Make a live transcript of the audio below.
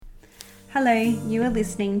Hello, you are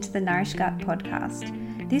listening to the Nourish Gut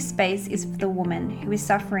podcast. This space is for the woman who is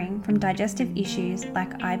suffering from digestive issues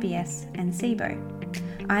like IBS and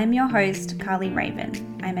SIBO. I am your host, Carly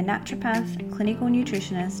Raven. I'm a naturopath, clinical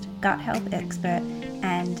nutritionist, gut health expert,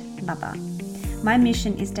 and mother. My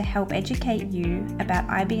mission is to help educate you about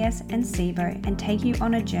IBS and SIBO and take you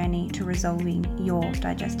on a journey to resolving your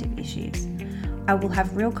digestive issues. I will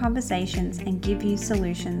have real conversations and give you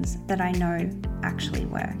solutions that I know actually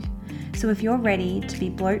work. So if you're ready to be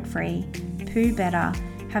bloat-free, poo better,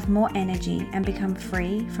 have more energy and become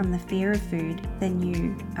free from the fear of food, then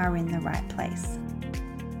you are in the right place.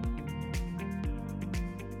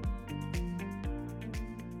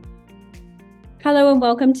 Hello and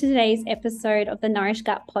welcome to today's episode of the Nourish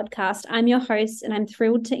Gut podcast. I'm your host and I'm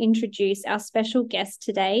thrilled to introduce our special guest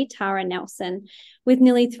today, Tara Nelson. With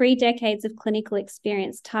nearly 3 decades of clinical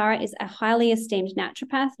experience, Tara is a highly esteemed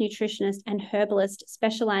naturopath, nutritionist and herbalist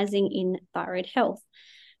specializing in thyroid health.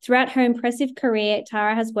 Throughout her impressive career,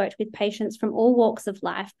 Tara has worked with patients from all walks of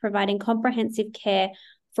life, providing comprehensive care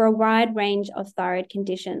for a wide range of thyroid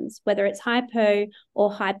conditions, whether it's hypo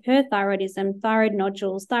or hyperthyroidism, thyroid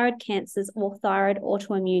nodules, thyroid cancers, or thyroid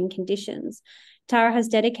autoimmune conditions. Tara has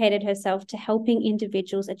dedicated herself to helping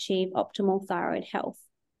individuals achieve optimal thyroid health.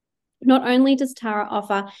 Not only does Tara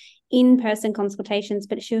offer in-person consultations,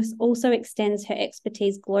 but she also extends her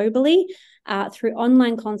expertise globally through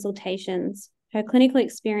online consultations. Her clinical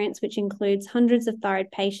experience, which includes hundreds of thyroid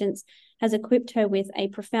patients, has equipped her with a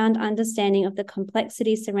profound understanding of the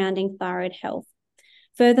complexities surrounding thyroid health.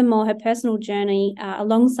 Furthermore, her personal journey,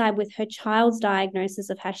 alongside with her child's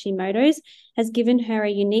diagnosis of Hashimoto's, has given her a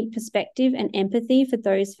unique perspective and empathy for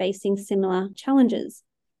those facing similar challenges.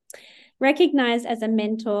 Recognized as a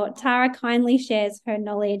mentor, Tara kindly shares her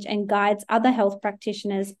knowledge and guides other health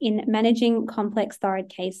practitioners in managing complex thyroid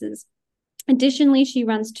cases. Additionally, she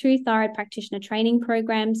runs 2 thyroid practitioner training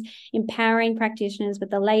programs, empowering practitioners with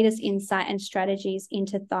the latest insight and strategies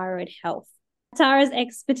into thyroid health. Tara's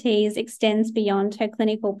expertise extends beyond her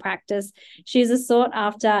clinical practice. She is a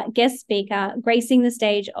sought-after guest speaker, gracing the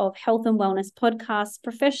stage of health and wellness podcasts,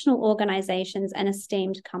 professional organizations, and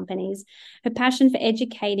esteemed companies. Her passion for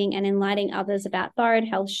educating and enlightening others about thyroid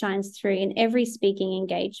health shines through in every speaking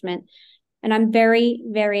engagement. And I'm very,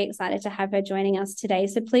 very excited to have her joining us today.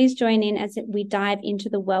 So please join in as we dive into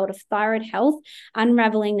the world of thyroid health,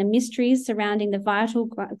 unraveling the mysteries surrounding the vital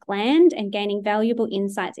gland and gaining valuable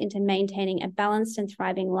insights into maintaining a balanced and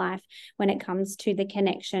thriving life when it comes to the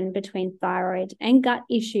connection between thyroid and gut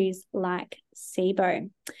issues like SIBO.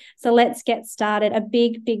 So let's get started. A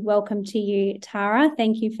big, big welcome to you, Tara.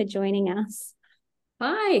 Thank you for joining us.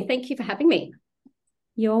 Hi, thank you for having me.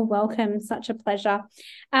 You're welcome. Such a pleasure.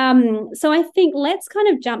 So I think let's kind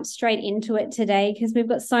of jump straight into it today because we've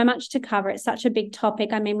got so much to cover. It's such a big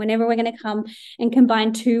topic. I mean, whenever we're going to come and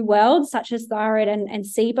combine 2 worlds, such as thyroid and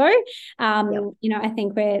SIBO, I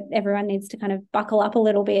think everyone needs to kind of buckle up a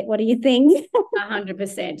little bit. What do you think?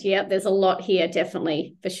 100%. Yeah, there's a lot here,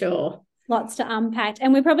 definitely, for sure. Lots to unpack.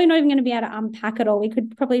 And we're probably not even going to be able to unpack it all. We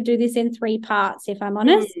could probably do this in 3 parts, if I'm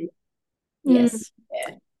honest. Yes.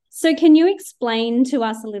 Yeah. So can you explain to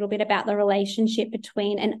us a little bit about the relationship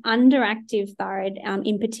between an underactive thyroid,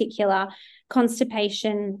 in particular,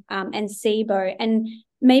 constipation and SIBO? And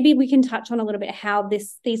maybe we can touch on a little bit how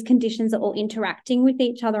these conditions are all interacting with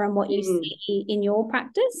each other and what you see in your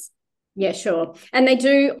practice. Yeah, sure. And like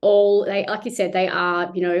you said, they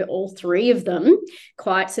are, all 3 of them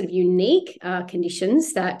quite sort of unique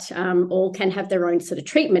conditions that all can have their own sort of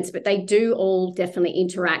treatments, but they do all definitely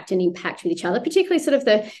interact and impact with each other, particularly sort of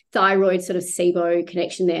the thyroid sort of SIBO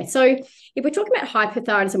connection there. So if we're talking about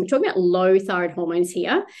hypothyroidism, we're talking about low thyroid hormones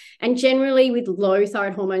here. And generally with low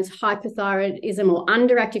thyroid hormones, hypothyroidism or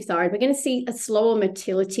underactive thyroid, we're going to see a slower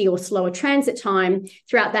motility or slower transit time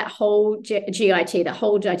throughout that whole GIT, that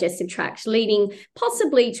whole digestive tract, leading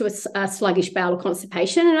possibly to a sluggish bowel or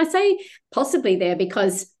constipation. And I say possibly there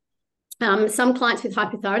because some clients with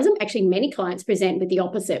hypothyroidism, actually many clients present with the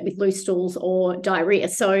opposite, with loose stools or diarrhea.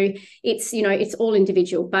 So it's all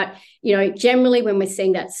individual. But, generally when we're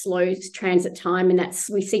seeing that slow transit time and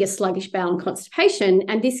we see a sluggish bowel and constipation,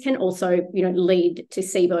 and this can also, lead to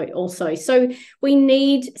SIBO also. So we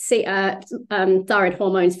need thyroid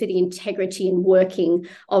hormones for the integrity and working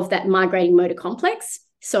of that migrating motor complex.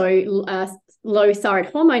 So low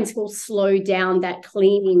thyroid hormones will slow down that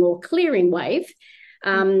cleaning or clearing wave.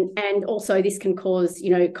 And also this can cause,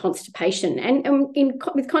 constipation. And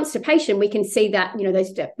with constipation, we can see that,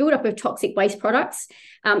 there's a buildup of toxic waste products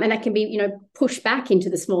and that can be, pushed back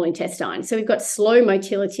into the small intestine. So we've got slow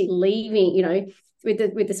motility leaving,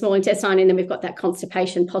 with the small intestine, and then we've got that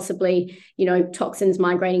constipation, possibly, toxins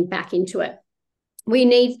migrating back into it. We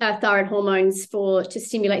need thyroid hormones to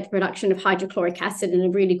stimulate the production of hydrochloric acid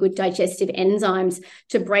and really good digestive enzymes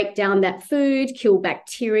to break down that food, kill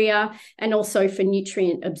bacteria, and also for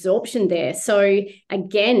nutrient absorption there. So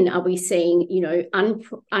again, are we seeing,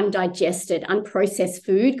 undigested, unprocessed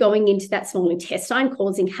food going into that small intestine,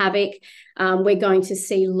 causing havoc? We're going to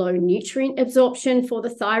see low nutrient absorption for the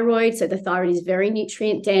thyroid. So the thyroid is very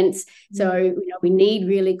nutrient dense. So we need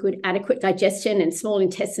really good, adequate digestion and small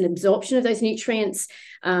intestine absorption of those nutrients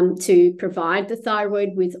to provide the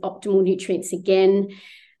thyroid with optimal nutrients again.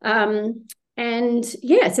 So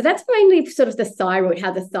that's mainly sort of the thyroid,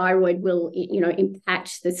 how the thyroid will,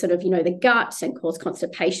 impact the sort of, the gut and cause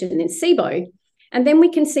constipation and then SIBO. And then we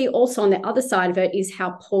can see also on the other side of it is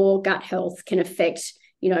how poor gut health can affect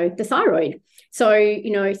the thyroid. So,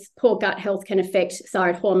 poor gut health can affect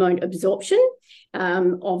thyroid hormone absorption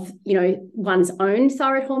of, one's own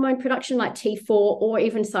thyroid hormone production like T4 or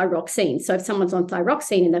even thyroxine. So if someone's on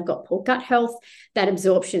thyroxine and they've got poor gut health, that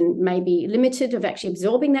absorption may be limited of actually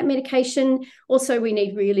absorbing that medication. Also, we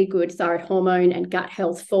need really good thyroid hormone and gut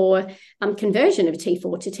health for conversion of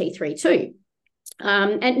T4 to T3 too.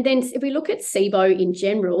 And then if we look at SIBO in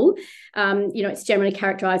general, it's generally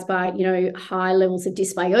characterized by, high levels of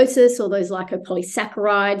dysbiosis or those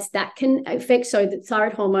lipopolysaccharides that can affect, so that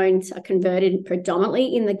thyroid hormones are converted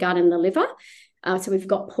predominantly in the gut and the liver. So we've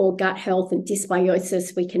got poor gut health and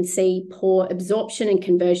dysbiosis. We can see poor absorption and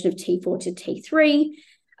conversion of T4 to T3.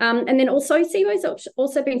 And then also SIBO has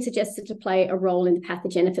also been suggested to play a role in the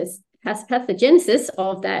pathogenesis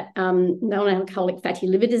of that non-alcoholic fatty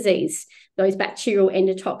liver disease, those bacterial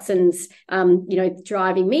endotoxins,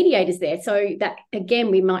 driving mediators there. So that, again,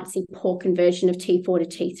 we might see poor conversion of T4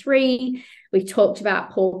 to T3. We've talked about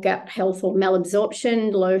poor gut health or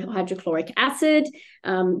malabsorption, low hydrochloric acid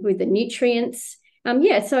with the nutrients. So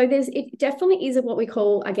it definitely is what we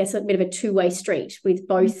call, I guess, a bit of a two-way street with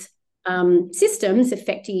both systems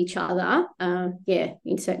affecting each other,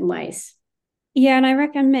 in certain ways. Yeah, and I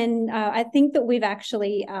recommend, I think that we've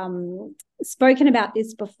actually spoken about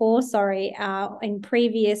this before, in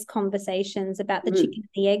previous conversations about the chicken and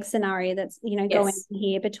the egg scenario that's, going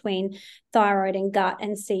here between thyroid and gut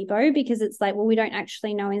and SIBO, because it's like, well, we don't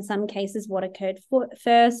actually know in some cases what occurred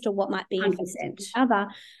first or what might be the other.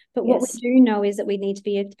 But what we do know is that we need to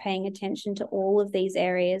be paying attention to all of these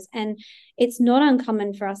areas. And it's not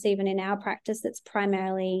uncommon for us, even in our practice that's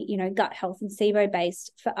primarily, gut health and SIBO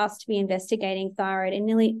based, for us to be investigating thyroid in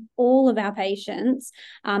nearly all of our patients,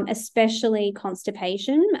 especially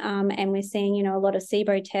constipation. And we're seeing, a lot of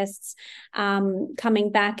SIBO tests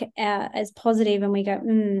coming back as positive, and we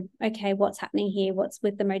go, okay, what's happening here? What's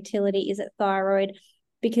with the motility? Is it thyroid?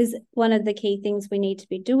 Because one of the key things we need to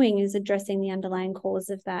be doing is addressing the underlying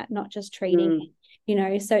cause of that, not just treating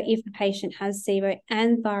it. So if a patient has SIBO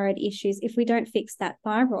and thyroid issues, if we don't fix that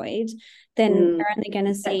thyroid, then we're only going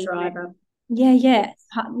to see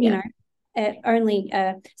only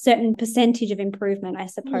a certain percentage of improvement, I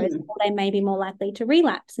suppose, or they may be more likely to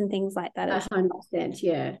relapse and things like that. 100%,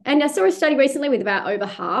 yeah. And I saw a study recently with about over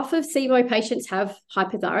half of SIBO patients have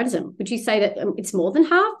hypothyroidism. Would you say that it's more than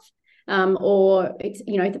half? Or it's,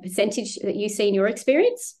 the percentage that you see in your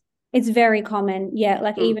experience? It's very common. Yeah.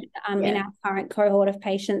 Even in our current cohort of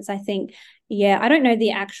patients, I think, I don't know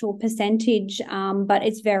the actual percentage, but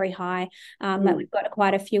it's very high. But we've got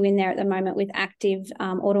quite a few in there at the moment with active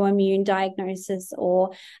autoimmune diagnosis,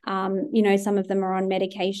 or, some of them are on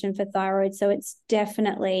medication for thyroid. So it's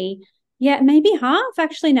definitely, maybe half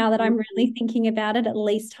actually, now that I'm really thinking about it, at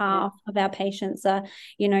least half of our patients are,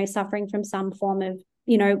 suffering from some form of,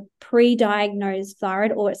 pre-diagnosed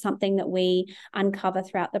thyroid, or it's something that we uncover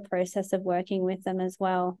throughout the process of working with them as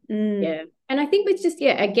well. Yeah. And I think with just,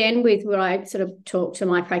 again, with what I sort of talk to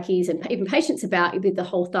my pracies and even patients about with the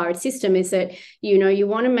whole thyroid system is that, you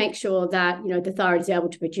want to make sure that, the thyroid is able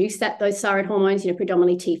to produce those thyroid hormones,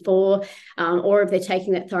 predominantly T4, or if they're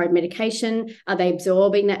taking that thyroid medication, are they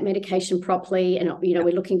absorbing that medication properly? And,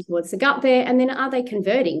 we're looking towards the gut there. And then are they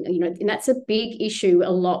converting? And that's a big issue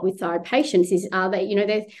a lot with thyroid patients is, are they,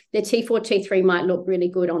 their T4, T3 might look really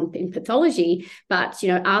good in pathology, but,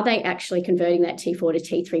 are they actually converting that T4 to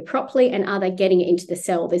T3 properly? And are they getting it into the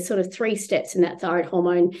cell? There's sort of 3 steps in that thyroid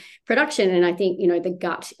hormone production. And I think, the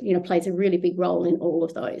gut, plays a really big role in all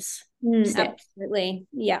of those steps. Absolutely.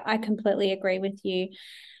 Yeah, I completely agree with you.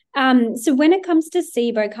 So when it comes to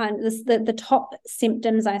SIBO, kind of the top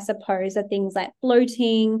symptoms, I suppose, are things like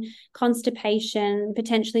bloating, constipation,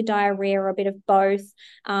 potentially diarrhea or a bit of both,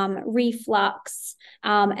 reflux.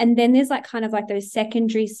 And then there's like kind of like those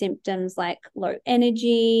secondary symptoms like low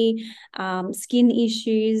energy, skin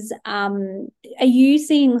issues. Are you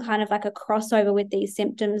seeing kind of like a crossover with these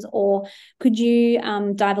symptoms, or could you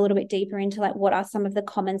dive a little bit deeper into like what are some of the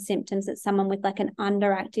common symptoms that someone with like an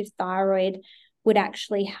underactive thyroid would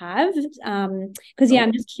actually have? Because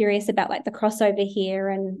I'm just curious about like the crossover here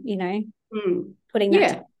and, putting that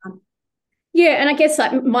together. Yeah, and I guess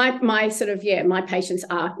like my sort of my patients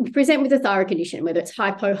present with a thyroid condition, whether it's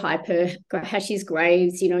hypo, hyper, Hash's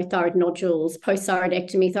Graves, thyroid nodules,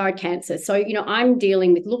 post-thyroidectomy, thyroid cancer. So I'm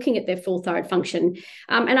dealing with looking at their full thyroid function,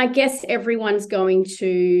 and I guess everyone's going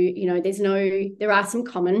to there are some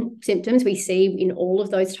common symptoms we see in all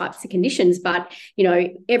of those types of conditions, but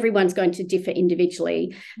everyone's going to differ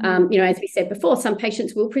individually. As we said before, some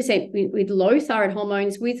patients will present with low thyroid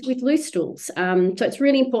hormones with loose stools. So it's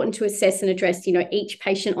really important to assess and address each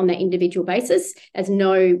patient on their individual basis, as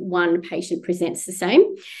no one patient presents the same,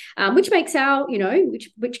 which makes our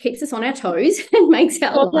which keeps us on our toes and makes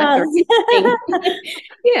our life very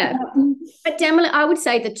interesting. But definitely I would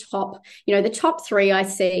say the top three I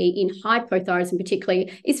see in hypothyroidism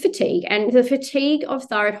particularly is fatigue, and the fatigue of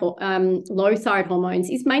low thyroid hormones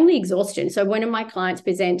is mainly exhaustion. So when my clients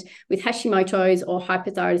present with Hashimoto's or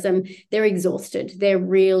hypothyroidism, they're exhausted, they're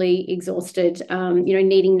really exhausted,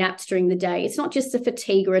 needing naps during the day. It's not just a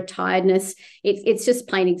fatigue or a tiredness, it's just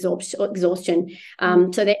plain exhaustion. So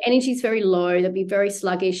their energy is very low, they'll be very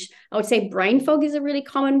sluggish. I would say brain fog is a really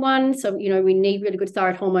common one. So, we need really good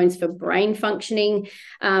thyroid hormones for brain functioning.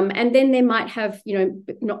 And then they might have,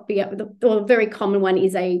 not be able to, or a very common one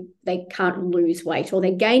is they can't lose weight, or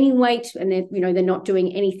they're gaining weight and they're not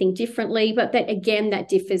doing anything differently. But that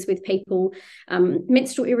differs with people.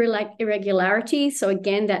 Menstrual irregularity. So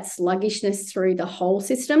again, that sluggishness through the whole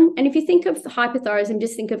system. And if you think of hypothyroidism,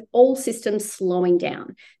 just think of all systems slowing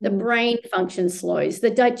down. The brain function slows, the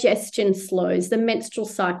digestion slows, the menstrual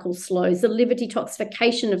cycle slows, the liver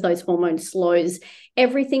detoxification of those hormones slows.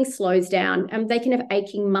 Everything slows down, and they can have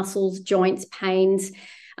aching muscles, joints, pains.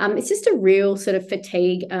 It's just a real sort of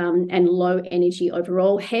fatigue and low energy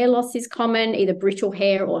overall. Hair loss is common, either brittle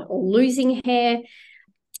hair or losing hair.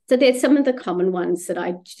 So there's some of the common ones that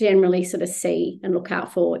I generally sort of see and look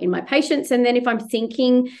out for in my patients. And then if I'm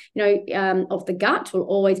thinking, of the gut, we'll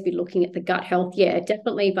always be looking at the gut health. Yeah,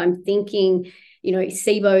 definitely. If I'm thinking,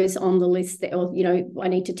 SIBO's on the list, or, I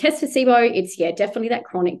need to test for SIBO, it's definitely that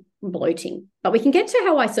chronic bloating. But we can get to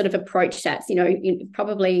how I sort of approach that.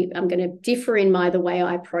 Probably I'm going to differ in the way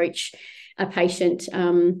I approach a patient,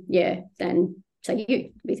 than so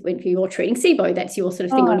when you're treating SIBO, that's your sort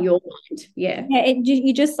of thing on your mind.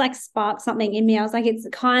 You just like sparked something in me. I was like, it's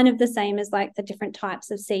kind of the same as like the different types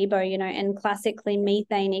of SIBO, and classically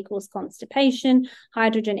methane equals constipation,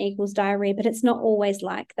 hydrogen equals diarrhea, but it's not always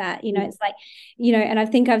like that. It's like, and I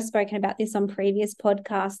think I've spoken about this on previous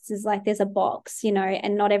podcasts, is like there's a box,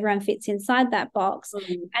 and not everyone fits inside that box.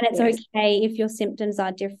 And it's okay if your symptoms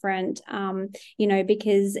are different,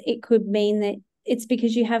 because it could mean that it's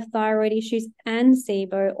because you have thyroid issues and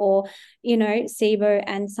SIBO, or SIBO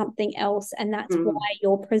and something else, and that's why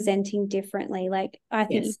you're presenting differently. Like I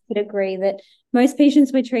think you could agree that most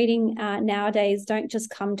patients we're treating nowadays don't just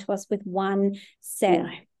come to us with one set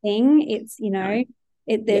thing. It's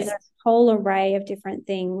there's a whole array of different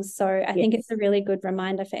things. So I think it's a really good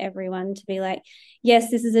reminder for everyone to be like, yes,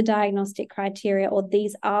 this is a diagnostic criteria, or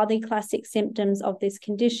these are the classic symptoms of this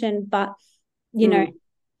condition, but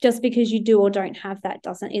just because you do or don't have that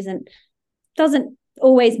doesn't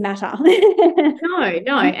always matter.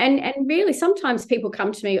 No. And really sometimes people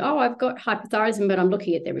come to me, I've got hypothyroidism, but I'm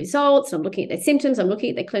looking at their results, I'm looking at their symptoms, I'm looking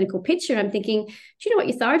at their clinical picture, and I'm thinking, do you know what,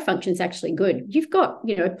 your thyroid function is actually good. You've got,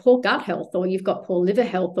 poor gut health, or you've got poor liver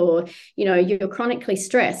health, or, you're chronically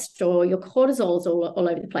stressed, or your cortisol's all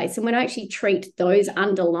over the place. And when I actually treat those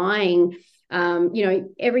underlying,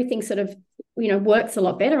 everything sort of works a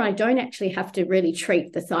lot better. I don't actually have to really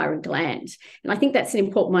treat the thyroid gland. And I think that's an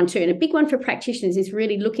important one too. And a big one for practitioners is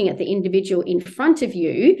really looking at the individual in front of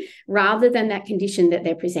you rather than that condition that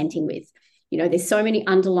they're presenting with. There's so many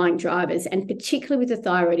underlying drivers, and particularly with the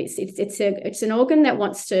thyroid, it's an organ that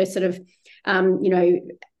wants to sort of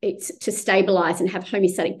it's to stabilize and have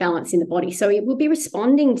homeostatic balance in the body. So it will be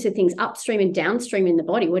responding to things upstream and downstream in the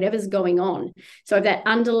body, whatever's going on. So if that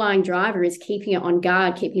underlying driver is keeping it on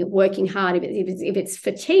guard, keeping it working hard, if it's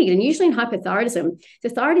fatigued, and usually in hypothyroidism, the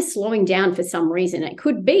thyroid is slowing down for some reason. It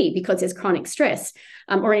could be because there's chronic stress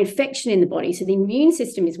or an infection in the body. So the immune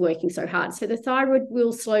system is working so hard. So the thyroid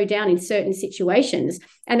will slow down in certain situations,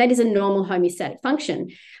 and that is a normal homeostatic function.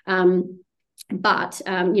 But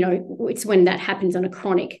it's when that happens on a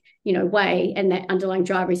chronic, way, and that underlying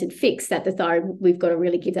driver isn't fixed, that the thyroid, we've got to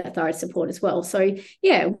really give that thyroid support as well. So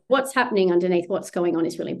yeah, what's happening underneath, what's going on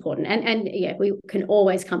is really important. And yeah, we can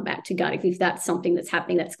always come back to gut if that's something that's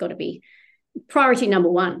happening. That's got to be priority number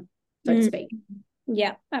one, so to speak.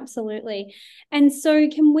 Yeah, absolutely. And so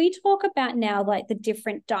can we talk about now like the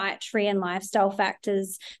different dietary and lifestyle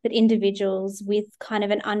factors that individuals with kind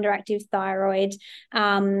of an underactive thyroid,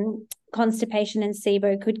 constipation and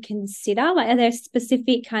SIBO could consider? Like, are there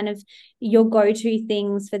specific kind of your go-to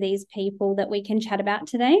things for these people that we can chat about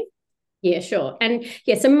today? Yeah, sure. And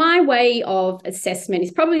yeah, so my way of assessment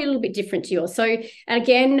is probably a little bit different to yours. So, and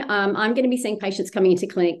again, I'm going to be seeing patients coming into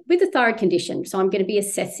clinic with a thyroid condition. So I'm going to be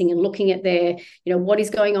assessing and looking at their, what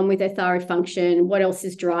is going on with their thyroid function, what else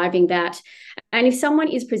is driving that. And if someone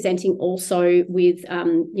is presenting also with,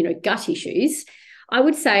 gut issues, I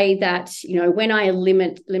would say that, when I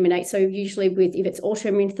eliminate, so usually if it's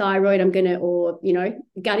autoimmune thyroid, or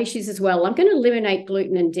gut issues as well, I'm going to eliminate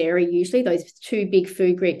gluten and dairy, usually those two big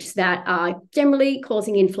food groups that are generally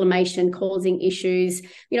causing inflammation, causing issues.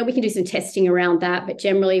 We can do some testing around that, but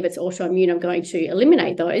generally if it's autoimmune, I'm going to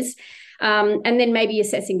eliminate those. And then maybe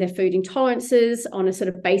assessing their food intolerances on a sort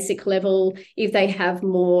of basic level. If they have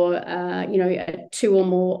more, two or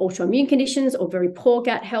more autoimmune conditions or very poor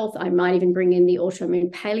gut health, I might even bring in the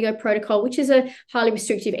autoimmune paleo protocol, which is a highly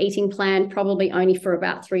restrictive eating plan, probably only for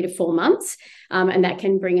about 3 to 4 months. And that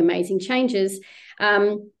can bring amazing changes.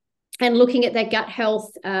 And looking at their gut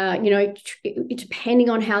health,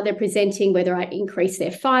 depending on how they're presenting, whether I increase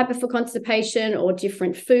their fiber for constipation or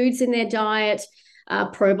different foods in their diet,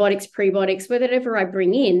 probiotics, prebiotics, whatever I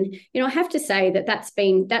bring in, I have to say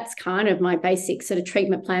that's kind of my basic sort of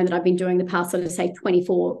treatment plan that I've been doing the past, sort of say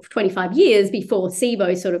 25 years before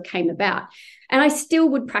SIBO sort of came about. And I still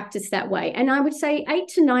would practice that way. And I would say 8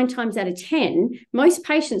 to 9 times out of 10, most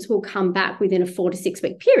patients will come back within a 4 to 6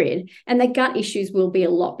 week period, and their gut issues will be a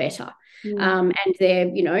lot better. And they're,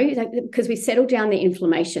 because we settled down their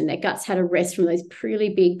inflammation, their guts had a rest from those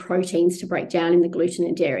really big proteins to break down in the gluten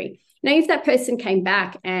and dairy. Now, if that person came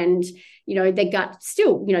back and, their gut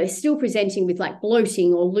still, they're still presenting with like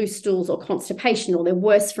bloating or loose stools or constipation, or they're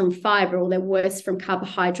worse from fiber or they're worse from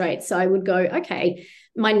carbohydrates, so I would go, okay,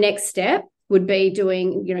 my next step would be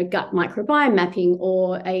doing, gut microbiome mapping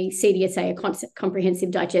or a CDSA, a comprehensive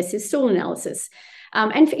digestive stool analysis.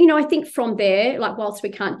 And, I think from there, like whilst we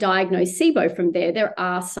can't diagnose SIBO from there, there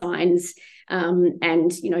are signs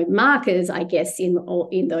and, markers, I guess,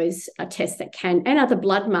 in those tests that can, and other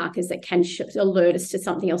blood markers that can alert us to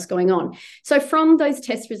something else going on. So from those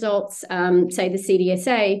test results, say the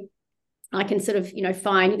CDSA, I can sort of,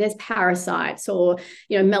 find if there's parasites or,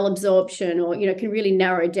 malabsorption, or, can really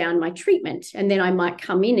narrow down my treatment. And then I might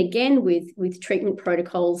come in again with treatment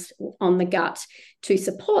protocols on the gut to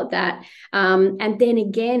support that. And then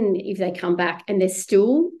again, if they come back and there's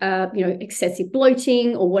still, excessive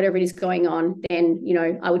bloating or whatever it is going on, then,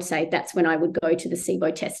 I would say that's when I would go to the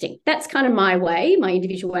SIBO testing. That's kind of my way, my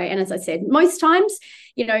individual way. And as I said, most times,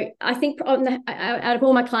 I think out of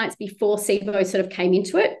all my clients before SIBO sort of came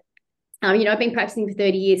into it, I've been practicing for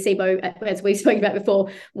 30 years. SIBO, as we spoke about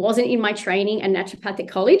before, wasn't in my training at naturopathic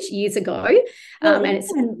college years ago. Well, and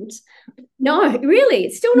no, really,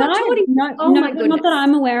 it's still not taught. My goodness. Not that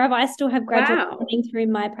I'm aware of. I still have graduates coming through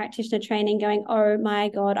my practitioner training going, oh my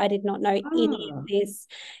God, I did not know any of this.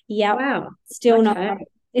 Yeah. Wow. Still not.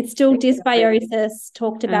 It's still dysbiosis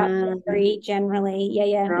talked about very generally.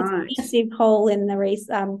 Yeah. Right. It's a massive hole in the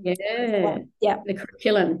the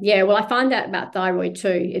curriculum. Yeah, well, I find that about thyroid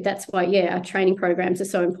too. That's why, our training programs are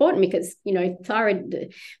so important, because,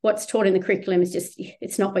 thyroid, what's taught in the curriculum is just,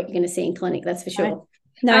 it's not what you're going to see in clinic, that's for sure.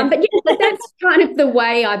 No. But that's kind of the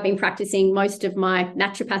way I've been practicing most of my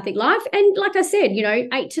naturopathic life. And like I said,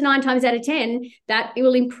 8 to 9 times out of 10, that it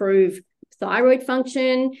will improve thyroid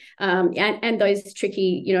function and those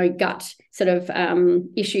tricky, gut sort of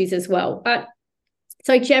issues as well. But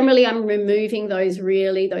so generally I'm removing those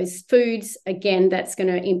foods, again, that's going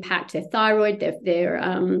to impact their thyroid, their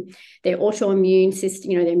autoimmune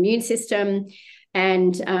system, their immune system.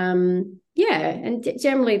 And and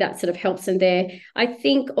generally that sort of helps in there. I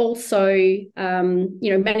think also,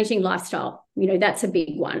 managing lifestyle, that's a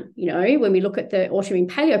big one. When we look at the autoimmune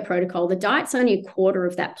paleo protocol, the diet's only a quarter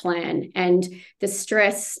of that plan, and the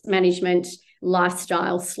stress management,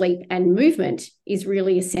 lifestyle, sleep, and movement is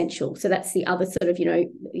really essential. So that's the other sort of,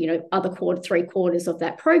 other three quarters of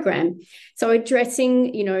that program. So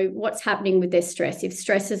addressing, what's happening with their stress. If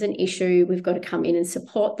stress is an issue, we've got to come in and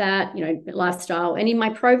support that, lifestyle. And in my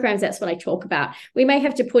programs, that's what I talk about. We may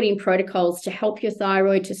have to put in protocols to help your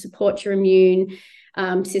thyroid, to support your immune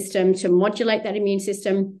system, to modulate that immune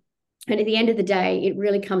system. And at the end of the day, it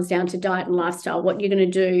really comes down to diet and lifestyle. What you're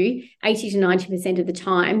going to do 80 to 90% of the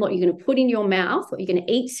time, what you're going to put in your mouth, what you're going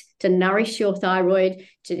to eat to nourish your thyroid,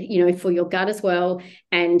 for your gut as well,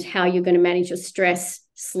 and how you're going to manage your stress,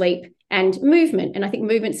 sleep, and movement. And I think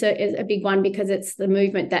movement's a big one, because it's the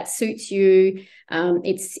movement that suits you.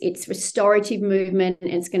 It's restorative movement, and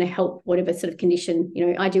it's going to help whatever sort of condition.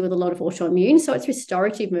 I deal with a lot of autoimmune, so it's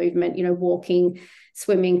restorative movement, walking,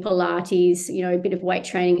 swimming, Pilates, a bit of weight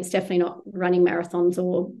training. It's definitely not running marathons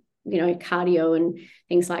or, cardio and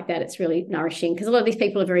things like that. It's really nourishing, because a lot of these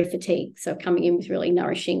people are very fatigued. So coming in with really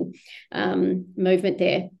nourishing movement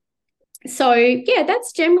there. So,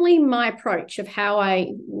 that's generally my approach of how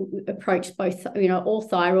I approach both, all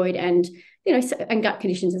thyroid and, and gut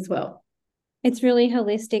conditions as well. It's really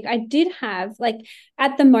holistic. I did have,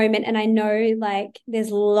 at the moment, and I know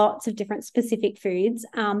there's lots of different specific foods,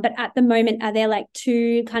 but at the moment, are there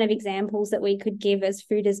two kind of examples that we could give as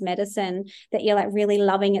food as medicine that you're really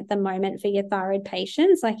loving at the moment for your thyroid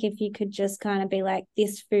patients? If you could just kind of be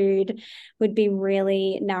this food would be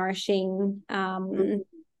really nourishing. Do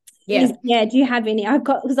you have any? I've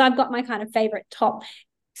got my kind of favorite top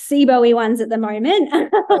SIBO-y ones at the moment.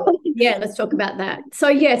 Let's talk about that.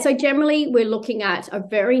 So generally we're looking at a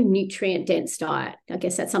very nutrient dense diet. I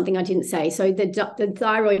guess that's something I didn't say. So the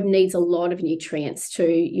thyroid needs a lot of nutrients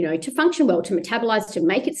to function well, to metabolize, to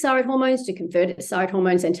make its thyroid hormones, to convert its thyroid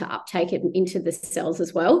hormones, and to uptake it into the cells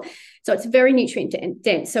as well. So it's very nutrient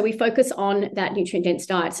dense. So we focus on that nutrient dense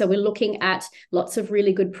diet. So we're looking at lots of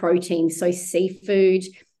really good proteins. So seafood,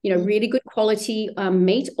 really good quality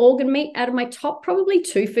meat, organ meat. Out of my top, probably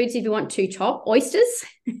two foods, if you want two top, oysters,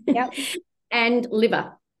 and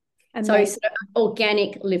liver. Amazing. So sort of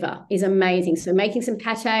organic liver is amazing. So making some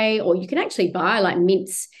pate, or you can actually buy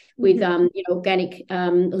mince with organic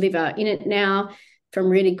liver in it now from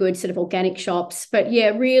really good sort of organic shops. But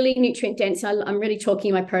really nutrient dense. I'm really talking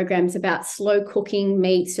in my programs about slow cooking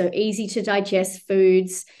meat, so easy to digest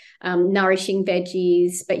foods. Nourishing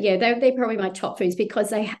veggies, but they're probably my top foods,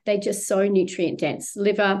 because they're just so nutrient dense.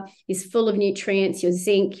 Liver is full of nutrients, your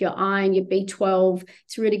zinc, your iron, your B12.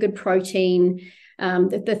 It's really good protein.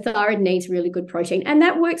 The thyroid needs really good protein, and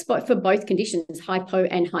that works for both conditions, hypo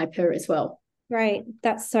and hyper as well. Right,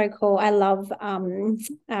 that's so cool. I love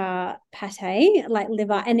pate,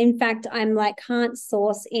 liver, and in fact, I'm can't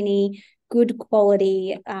source any good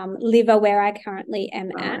quality liver where I currently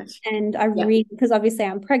am at, and I really, because obviously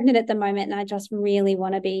I'm pregnant at the moment, and I just really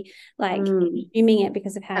want to be consuming it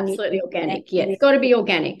because of how absolutely organic. It's got to be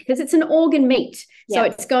organic, because it's an organ meat, so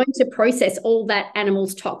it's going to process all that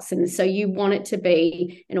animal's toxins. So you want it to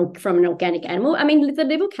be from an organic animal. I mean, the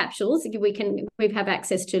liver capsules, we have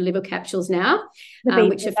access to liver capsules now,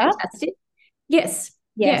 which are fantastic. Yes.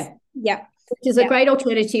 Which is a great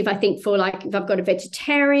alternative, I think, for if I've got a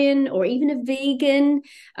vegetarian or even a vegan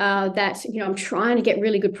that, I'm trying to get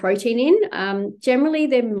really good protein in. Generally,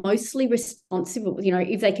 they're mostly responsive,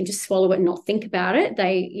 if they can just swallow it and not think about it,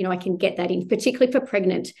 I can get that in, particularly for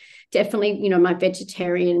pregnant. Definitely, my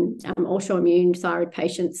vegetarian autoimmune thyroid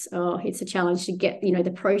patients, it's a challenge to get,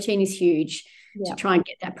 the protein is huge to try and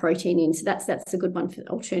get that protein in. So that's a good one for the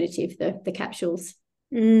alternative, the capsules.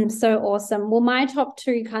 So awesome. Well, my top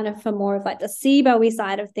two kind of for more of the SIBO-y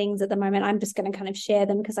side of things at the moment, I'm just going to kind of share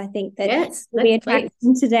them, because I think that we're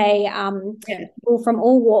attracting today people from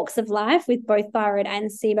all walks of life with both thyroid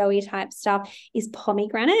and SIBO-y type stuff, is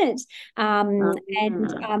pomegranate. And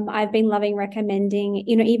I've been loving recommending,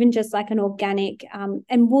 even just an organic,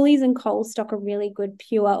 and Woolies and Coles stock a really good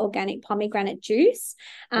pure organic pomegranate juice.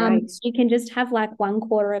 You can just have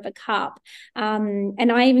 1/4 of a cup.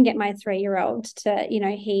 And I even get my 3-year-old to,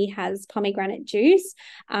 he has pomegranate juice,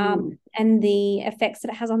 and the effects that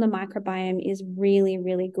it has on the microbiome is really,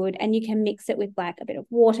 really good. And you can mix it with a bit of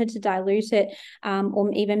water to dilute it,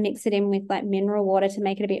 or even mix it in with mineral water to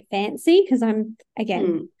make it a bit fancy, because I'm,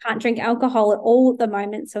 again, can't drink alcohol at all at the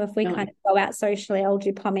moment. So if we kind of go out socially, I'll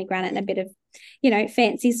do pomegranate and a bit of,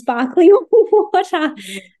 fancy sparkling water.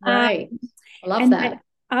 Right. I love that.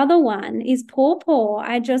 other one is pawpaw.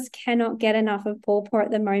 I just cannot get enough of pawpaw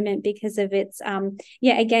at the moment because of its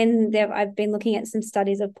again, I've been looking at some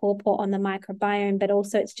studies of pawpaw on the microbiome, but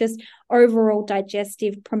also it's just overall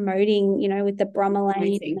digestive promoting, with the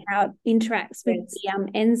bromelain and how it interacts with the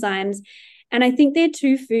enzymes. And I think they're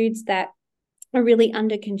two foods that are really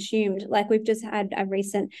underconsumed. Like we've just had a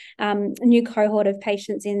recent new cohort of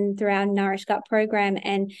patients in through our Nourish Gut program,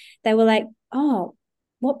 and they were like, oh,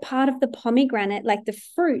 what part of the pomegranate, like the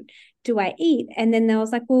fruit, do I eat? And then there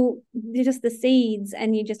was like, well, they're just the seeds,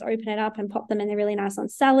 and you just open it up and pop them, and they're really nice on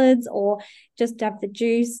salads, or just have the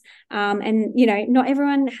juice. And not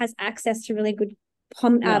everyone has access to really good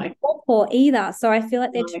pawpaw either. So I feel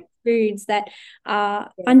like they're two foods that are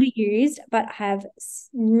underused but have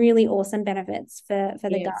really awesome benefits for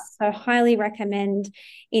the gut. So highly recommend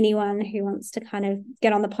anyone who wants to kind of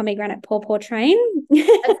get on the pomegranate pawpaw train.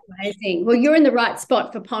 That's amazing. Well, you're in the right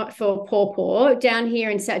spot for pawpaw. Down here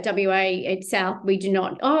in WA, in South, we do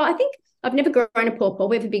not. Oh, I think I've never grown a pawpaw.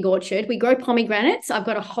 We have a big orchard. We grow pomegranates. I've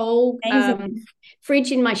got a whole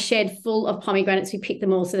fridge in my shed full of pomegranates. We pick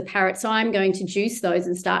them all. So the parrots. So I'm going to juice those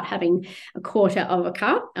and start having a quarter of a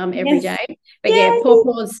cup every day. But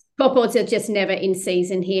pawpaws are just never in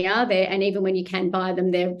season here. And even when you can buy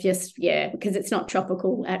them, they're just because it's not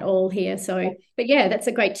tropical at all here. So, but that's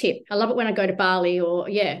a great tip. I love it when I go to Bali or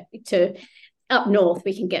to up north.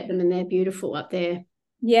 We can get them and they're beautiful up there.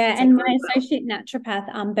 Yeah, and my associate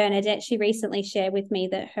naturopath, Bernadette, she recently shared with me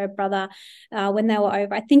that her brother, when they were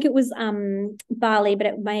over, I think it was Bali, but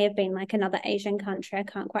it may have been like another Asian country. I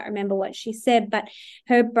can't quite remember what she said, but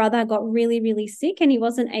her brother got really, really sick and he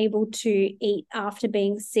wasn't able to eat after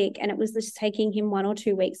being sick, and it was just taking him 1 or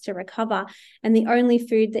 2 weeks to recover. And the only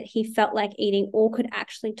food that he felt like eating or could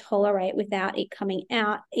actually tolerate without it coming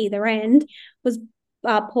out either end was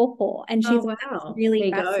pawpaw. And she's really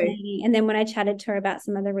fascinating. And then when I chatted to her about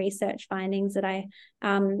some of the research findings that I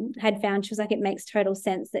had found, she was like, it makes total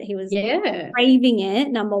sense that he was craving it,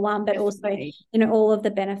 number one, but also all of the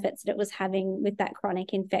benefits that it was having with that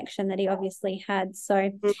chronic infection that he obviously had. So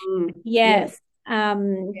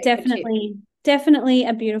definitely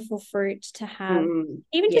a beautiful fruit to have.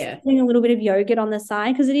 Even just putting a little bit of yogurt on the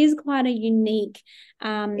side, because it is quite a unique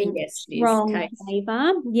strong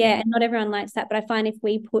flavor. And not everyone likes that, but I find if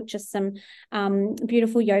we put just some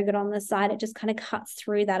beautiful yogurt on the side, it just kind of cuts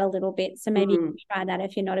through that a little bit. So maybe you can try that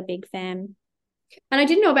if you're not a big fan. And I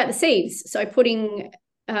didn't know about the seeds, so putting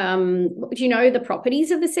do you know the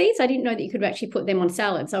properties of the seeds? I didn't know that you could actually put them on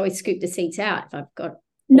salads. I always scoop the seeds out if I've got.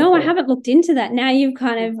 No, I haven't looked into that. Now you've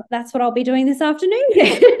that's what I'll be doing this afternoon.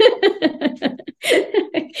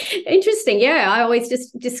 Interesting. Yeah, I always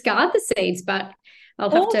just discard the seeds, but I'll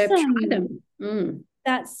have to try them.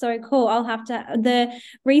 That's so cool. I'll have to. The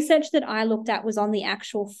research that I looked at was on the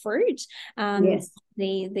actual fruit,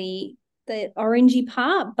 the orangey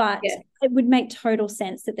part, but it would make total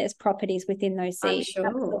sense that there's properties within those seeds. I'm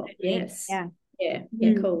sure. Absolutely.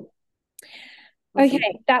 Yeah, cool. Awesome.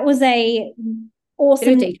 Okay, that was a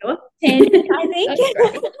awesome 10, I think.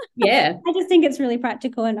 I just think it's really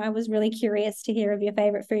practical, and I was really curious to hear of your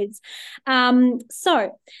favorite foods.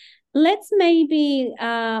 So let's maybe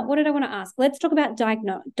what did I want to ask? Let's talk about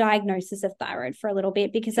diagnosis of thyroid for a little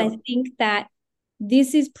bit, because I think that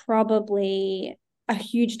this is probably a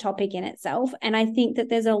huge topic in itself. And I think that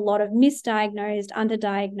there's a lot of misdiagnosed,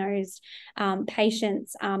 underdiagnosed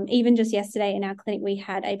patients. Even just yesterday in our clinic, we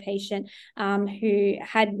had a patient who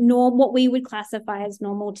had what we would classify as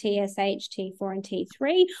normal TSH, T4 and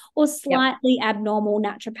T3, or slightly abnormal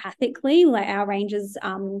naturopathically. Like our ranges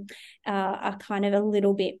are kind of a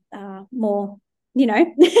little bit more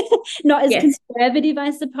not as conservative,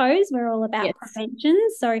 I suppose. We're all about prevention,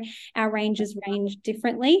 so our ranges range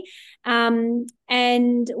differently.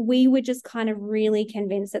 And we were just kind of really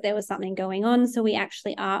convinced that there was something going on. So we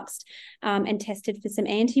actually asked and tested for some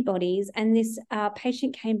antibodies, and this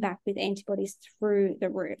patient came back with antibodies through the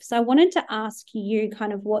roof. So I wanted to ask you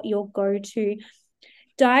kind of what your go-to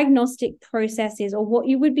diagnostic process is, or what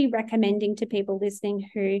you would be recommending to people listening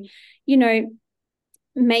who,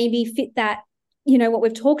 maybe fit that, what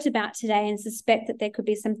we've talked about today, and suspect that there could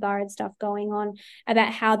be some thyroid stuff going on,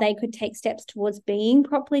 about how they could take steps towards being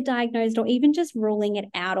properly diagnosed, or even just ruling it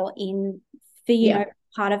out or in for,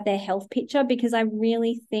 part of their health picture, because I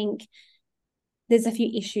really think there's a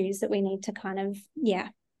few issues that we need to kind of,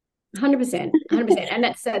 100%. And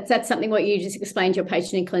that's something what you just explained to your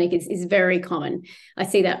patient in clinic is very common. I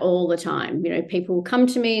see that all the time. People will come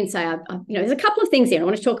to me and say, there's a couple of things here. I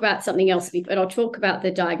want to talk about something else, but I'll talk about the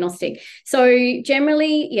diagnostic. So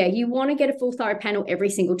generally, you want to get a full thyroid panel every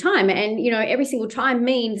single time. And, every single time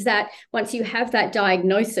means that once you have that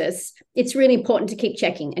diagnosis, it's really important to keep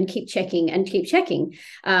checking and keep checking and keep checking.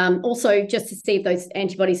 Also, just to see if those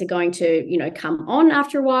antibodies are going to, come on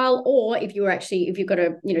after a while, or if you've got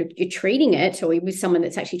you're treating it, or with someone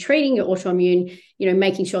that's actually treating your autoimmune,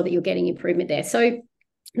 making sure that you're getting improvement there. So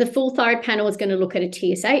the full thyroid panel is going to look at a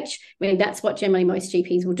TSH. I mean, that's what generally most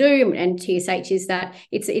GPs will do. And TSH is that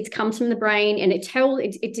it comes from the brain, and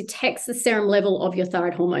it detects the serum level of your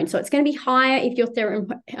thyroid hormone. So it's going to be higher if your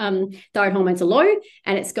thyroid hormones are low,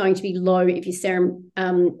 and it's going to be low if your serum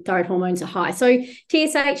thyroid hormones are high. So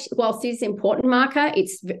TSH, whilst it is an important marker,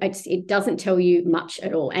 it doesn't tell you much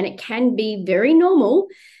at all, and it can be very normal.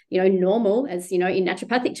 Normal as, in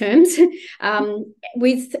naturopathic terms,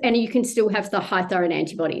 and you can still have the high thyroid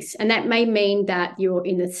antibodies. And that may mean that you're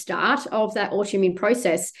in the start of that autoimmune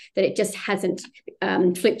process, that it just hasn't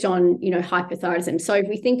flipped on, hypothyroidism. So if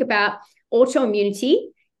we think about autoimmunity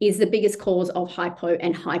is the biggest cause of hypo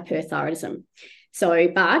and hyperthyroidism. So,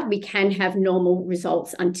 but we can have normal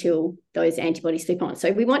results until those antibodies flip on.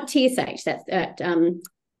 So we want TSH, that's that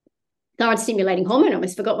thyroid stimulating hormone. I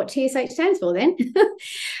almost forgot what TSH stands for then.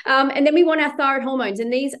 And then we want our thyroid hormones,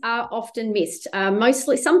 and these are often missed.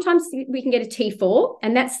 Sometimes we can get a T4,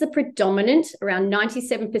 and that's the predominant, around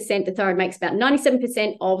 97%. The thyroid makes about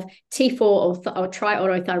 97% of T4 or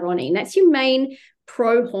triiodothyronine. That's your main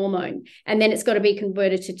pro-hormone. And then it's got to be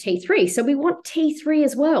converted to T3. So we want T3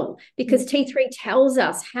 as well, because T3 tells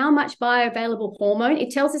us how much bioavailable hormone,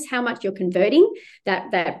 it tells us how much you're converting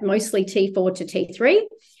that mostly T4 to T3.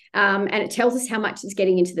 And it tells us how much it's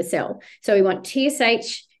getting into the cell. So we want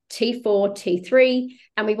TSH, T4, T3,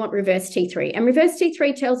 and we want reverse T3. And reverse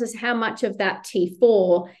T3 tells us how much of that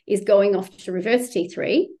T4 is going off to reverse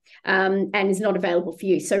T3 and is not available for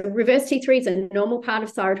you. So reverse T3 is a normal part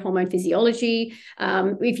of thyroid hormone physiology.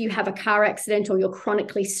 If you have a car accident, or you're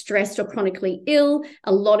chronically stressed or chronically ill,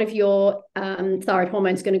 a lot of your thyroid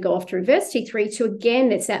hormone is going to go off to reverse T3 to,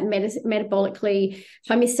 again, it's that metabolically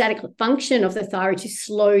homeostatic function of the thyroid to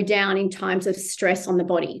slow down in times of stress on the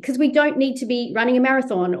body, because we don't need to be running a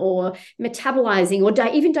marathon or metabolizing or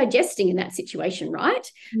even digesting in that situation,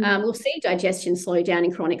 right? We'll see digestion slow down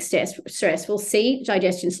in chronic stress. We'll see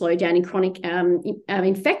digestion slow down in chronic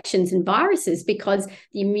infections and viruses, because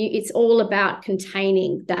it's all about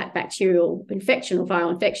containing that bacterial infection or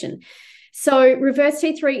viral infection. So reverse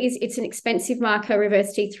T3 it's an expensive marker.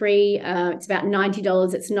 Reverse T3, it's about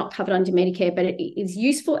 $90. It's not covered under Medicare, but it is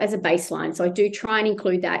useful as a baseline. So I do try and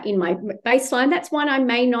include that in my baseline. That's one I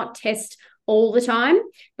may not test all the time,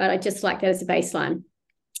 but I just like that as a baseline.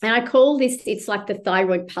 And I call this, it's like the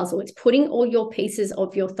thyroid puzzle. It's putting all your pieces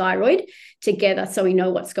of your thyroid together so we know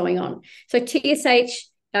what's going on. So TSH,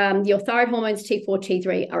 your thyroid hormones, T4,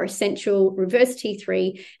 T3 are essential, reverse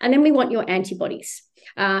T3, and then we want your antibodies.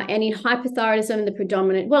 And in hypothyroidism, the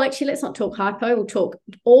predominant, well, actually, let's not talk hypo, we'll talk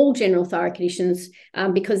all general thyroid conditions,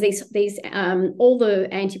 because these all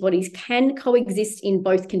the antibodies can coexist in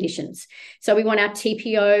both conditions. So we want our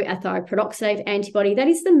TPO, our thyroid peroxidase antibody. That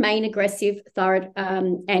is the main aggressive thyroid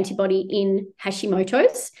antibody in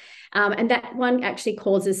Hashimoto's. And that one actually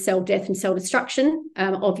causes cell death and cell destruction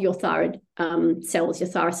of your thyroid cells, your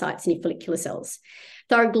thyrocytes and your follicular cells.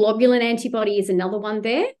 Thyroglobulin antibody is another one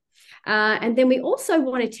there. And then we also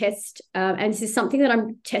want to test, and this is something that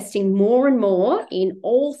I'm testing more and more in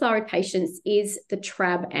all thyroid patients, is the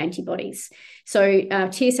TRAB antibodies. So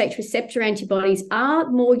TSH receptor antibodies are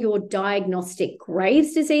more your diagnostic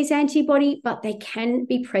Graves' disease antibody, but they can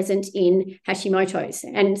be present in Hashimoto's.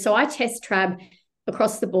 And so I test TRAB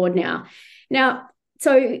across the board now.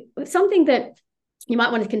 So something that you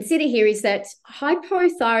might want to consider here is that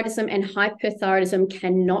hypothyroidism and hyperthyroidism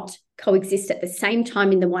cannot coexist at the same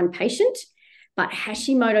time in the one patient, but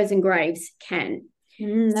Hashimoto's and Graves can.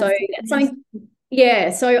 That's something. Yeah.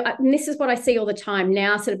 So this is what I see all the time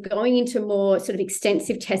now, sort of going into more sort of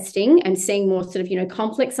extensive testing and seeing more sort of,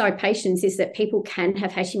 complex thyroid patients, is that people can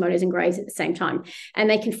have Hashimoto's and Graves at the same time, and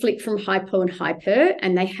they can flip from hypo and hyper,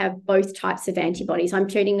 and they have both types of antibodies. I'm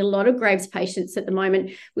treating a lot of Graves patients at the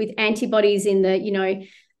moment with antibodies in the,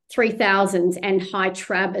 3000s and high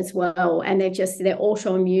TRAB as well. And they're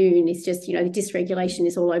autoimmune. It's just, the dysregulation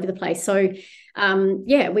is all over the place. So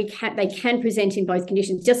they can present in both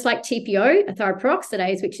conditions, just like TPO, a thyroid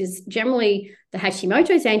peroxidase, which is generally the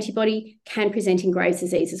Hashimoto's antibody, can present in Graves'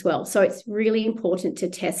 disease as well. So it's really important to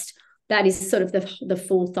test. That is sort of the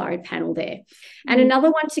full thyroid panel there. And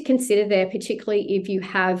another one to consider there, particularly if you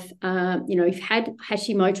have, you've had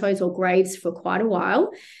Hashimoto's or Graves for quite a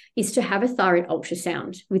while, is to have a thyroid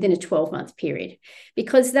ultrasound within a 12-month period,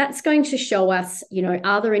 because that's going to show us,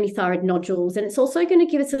 are there any thyroid nodules? And it's also going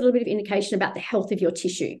to give us a little bit of indication about the health of your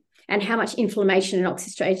tissue. and how much inflammation and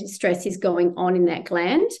oxidative stress is going on in that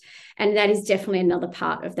gland. And that is definitely another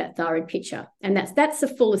part of that thyroid picture. And that's the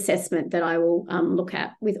full assessment that I will look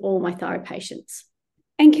at with all my thyroid patients.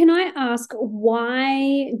 And can I ask,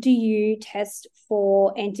 why do you test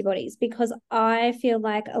for antibodies? Because I feel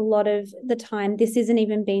like a lot of the time this isn't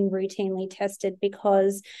even being routinely tested,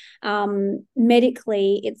 because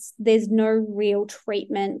medically there's no real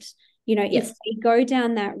treatment. Yes. If they go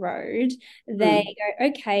down that road, they go,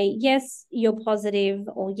 okay, yes, you're positive,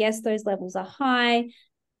 or yes, those levels are high,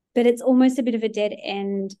 but it's almost a bit of a dead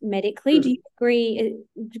end medically. Do you agree?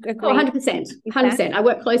 Oh, 100%. 100%. I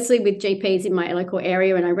work closely with GPs in my local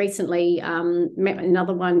area, and I recently met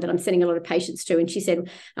another one that I'm sending a lot of patients to, and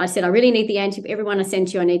I said, I really need everyone I send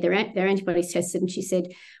to you, I need their antibodies tested. And she said,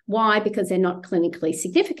 why? Because they're not clinically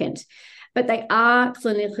significant. But they are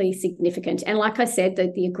clinically significant. And like I said,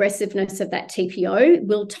 the aggressiveness of that TPO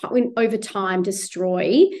will over time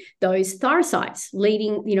destroy those thyrocytes,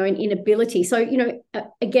 leading, an inability. So,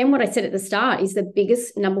 again, what I said at the start is the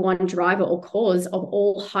biggest number one driver or cause of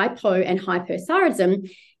all hypo and hyperthyroidism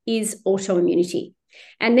is autoimmunity.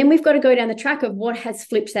 And then we've got to go down the track of what has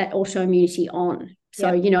flipped that autoimmunity on.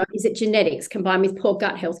 So, is it genetics combined with poor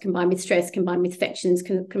gut health, combined with stress, combined with infections,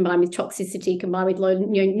 combined with toxicity, combined with low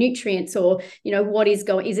nutrients, or, what is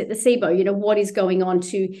going, is it the SIBO, what is going on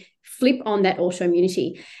to flip on that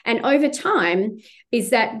autoimmunity? And over time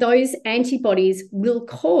is that those antibodies will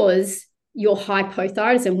cause your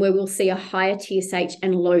hypothyroidism, where we'll see a higher TSH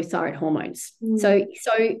and low thyroid hormones. So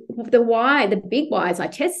the big whys I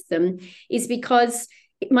test them is because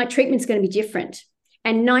my treatment's going to be different.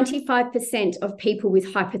 And 95% of people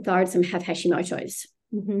with hypothyroidism have Hashimoto's.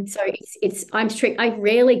 So I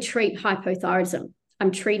rarely treat hypothyroidism. I'm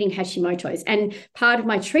treating Hashimoto's. And part of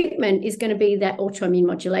my treatment is going to be that autoimmune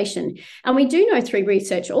modulation. And we do know through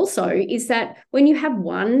research also is that when you have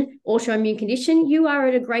one autoimmune condition, you are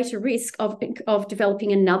at a greater risk of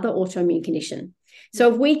developing another autoimmune condition.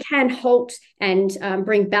 So if we can halt and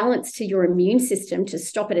bring balance to your immune system to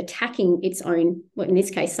stop it attacking its own, well, in this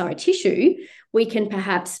case, thyroid tissue, we can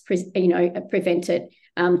perhaps, prevent it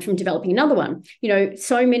from developing another one.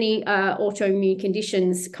 So many autoimmune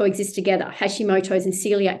conditions coexist together. Hashimoto's and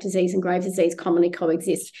celiac disease and Graves' disease commonly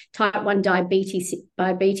coexist. Type 1 diabetes,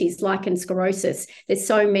 lichen sclerosis. There's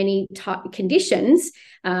so many conditions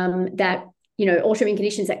that autoimmune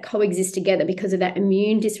conditions that coexist together because of that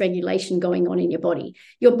immune dysregulation going on in your body.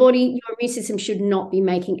 Your immune system should not be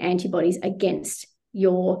making antibodies against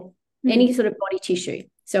any sort of body tissue.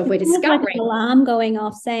 So if we're discovering like an alarm going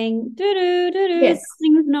off saying, yes,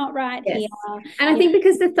 something's not right here. And I think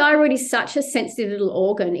because the thyroid is such a sensitive little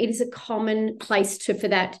organ, it is a common place for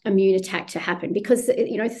that immune attack to happen, because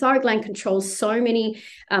the thyroid gland controls so many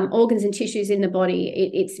organs and tissues in the body.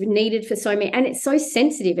 It's needed for so many, and it's so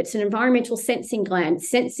sensitive. It's an environmental sensing gland,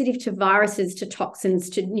 sensitive to viruses, to toxins,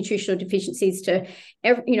 to nutritional deficiencies, to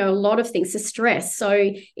a lot of things, to stress. So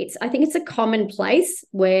I think it's a common place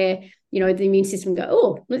where the immune system go,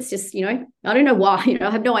 oh, let's just, I don't know why,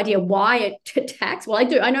 I have no idea why it attacks. Well, I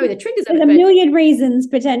do. I know the triggers of it. There's a million reasons,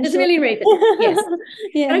 potentially. There's a million reasons, yes.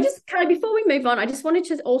 And I just kind of, before we move on, I just wanted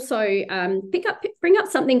to also bring up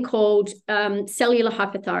something called cellular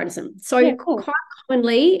hypothyroidism. So quite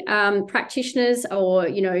commonly, practitioners or,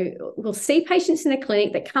 will see patients in the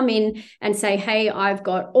clinic that come in and say, hey, I've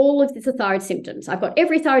got all of the thyroid symptoms. I've got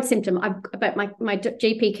every thyroid symptom. But my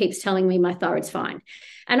GP keeps telling me my thyroid's fine.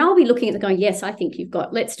 And I'll be looking at them going, yes, I think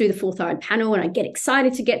let's do the full thyroid panel. And I get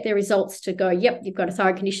excited to get their results to go, yep, you've got a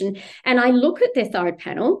thyroid condition. And I look at their thyroid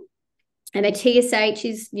panel and their TSH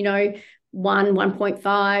is,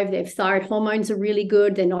 1.5. Their thyroid hormones are really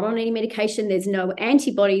good. They're not on any medication. There's no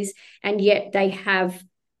antibodies. And yet they have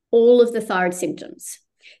all of the thyroid symptoms.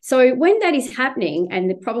 So when that is happening,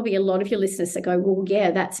 and probably a lot of your listeners that go, well,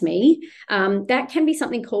 yeah, that's me, that can be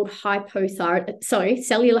something called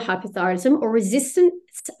cellular hypothyroidism, or resistance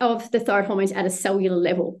of the thyroid hormones at a cellular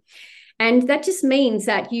level. And that just means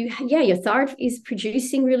that your thyroid is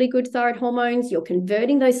producing really good thyroid hormones, you're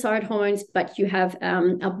converting those thyroid hormones, but you have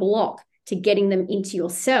a block to getting them into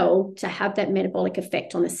your cell to have that metabolic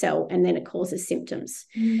effect on the cell, and then it causes symptoms.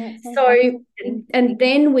 And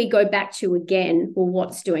then we go back to, again, well,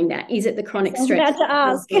 what's doing that? Is it the chronic stress? I'm about to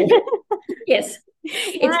ask. Yes.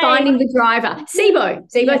 It's finding the driver. SIBO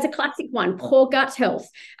is a classic one. Poor gut health,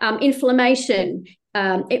 inflammation.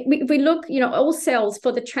 We look, all cells,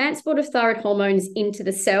 for the transport of thyroid hormones into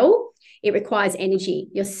the cell, it requires energy.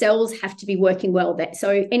 Your cells have to be working well.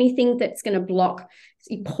 So anything that's going to block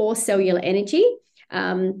poor cellular energy,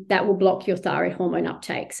 that will block your thyroid hormone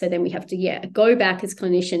uptake. So then we have to go back as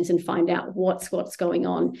clinicians and find out what's going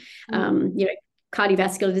on.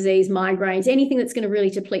 cardiovascular disease, migraines, anything that's going to really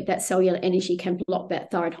deplete that cellular energy can block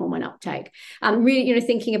that thyroid hormone uptake. Really,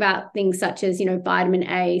 thinking about things such as, vitamin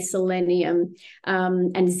A, selenium,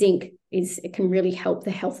 and zinc it can really help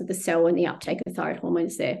the health of the cell and the uptake of thyroid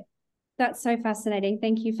hormones there. That's so fascinating.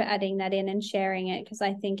 Thank you for adding that in and sharing it, because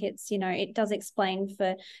I think it's, it does explain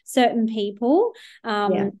for certain people,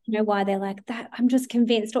 why they're like that. I'm just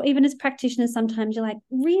convinced. Or even as practitioners, sometimes you're like,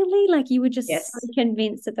 really? Like you were just so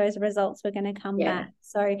convinced that those results were going to come back.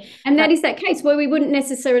 So, and that is that case where we wouldn't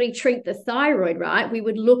necessarily treat the thyroid, right? We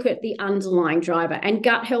would look at the underlying driver, and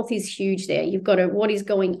gut health is huge there. You've got what is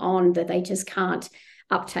going on that they just can't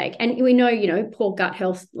uptake. And we know, poor gut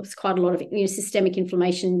health looks quite a lot of, systemic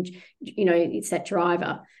inflammation, it's that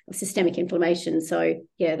driver of systemic inflammation. So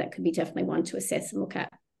that could be definitely one to assess and look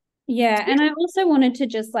at. Yeah. And I also wanted to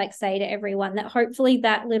just say to everyone that hopefully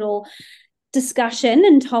that little discussion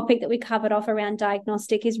and topic that we covered off around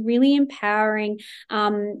diagnostic is really empowering,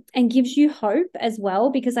 and gives you hope as well,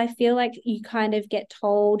 because I feel like you kind of get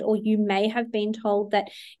told, or you may have been told that,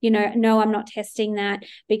 no, I'm not testing that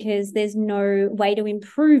because there's no way to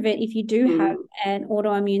improve it if you do have an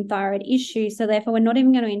autoimmune thyroid issue. So therefore, we're not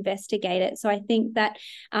even going to investigate it. So I think that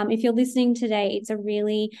if you're listening today, it's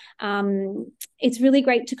really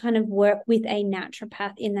great to kind of work with a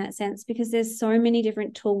naturopath in that sense, because there's so many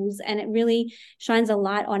different tools, and it really shines a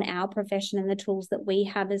light on our profession and the tools that we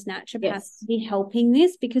have as naturopaths to be helping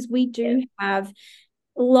this, because we do have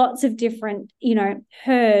lots of different,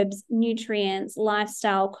 herbs, nutrients,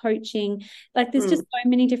 lifestyle coaching. There's just so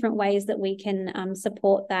many different ways that we can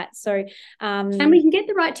support that. So, and we can get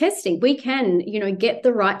the right testing. We can, get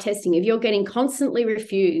the right testing. If you're getting constantly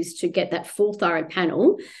refused to get that full thyroid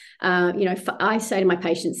panel, I say to my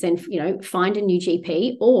patients, then, find a new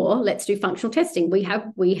GP, or let's do functional testing. You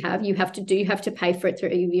have to pay for it through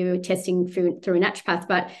your testing through a naturopath.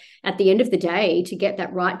 But at the end of the day, to get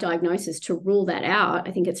that right diagnosis, to rule that out,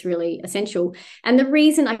 I think it's really essential. And the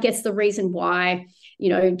reason why,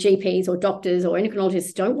 GPs or doctors or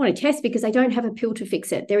endocrinologists don't want to test, because they don't have a pill to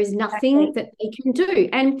fix it. There is nothing that they can do.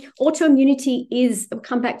 And autoimmunity is, I'll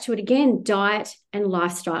come back to it again, diet and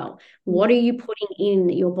lifestyle. What are you putting in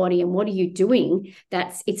your body, and what are you doing?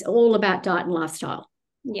 It's all about diet and lifestyle.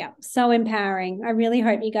 Yeah, so empowering. I really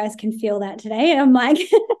hope you guys can feel that today. I'm like,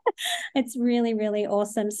 it's really, really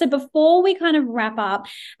awesome. So before we kind of wrap up,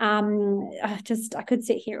 I could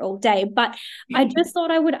sit here all day, but I just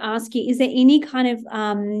thought I would ask you, is there any kind of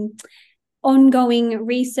ongoing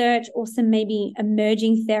research or some maybe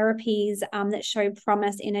emerging therapies that show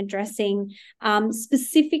promise in addressing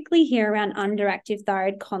specifically here around underactive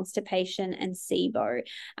thyroid, constipation and SIBO,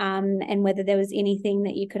 and whether there was anything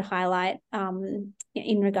that you could highlight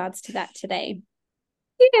in regards to that today?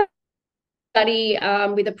 Yeah. Study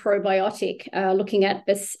with a probiotic looking at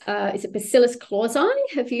is it Bacillus clausii?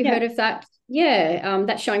 Have you heard of that?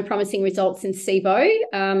 That's showing promising results in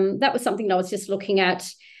SIBO. That was something that I was just looking at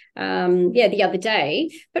the other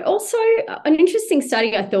day. But also an interesting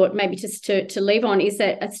study I thought maybe just to leave on is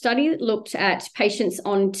that a study that looked at patients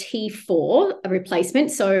on T4 a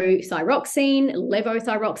replacement, so thyroxine,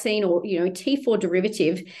 levothyroxine, or T4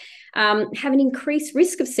 derivative, have an increased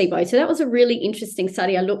risk of SIBO. So that was a really interesting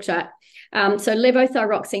study I looked at. So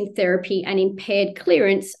levothyroxine therapy and impaired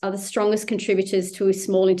clearance are the strongest contributors to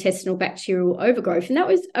small intestinal bacterial overgrowth. And that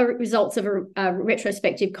was results of a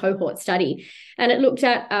retrospective cohort study. And it looked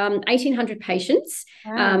at 1,800 patients.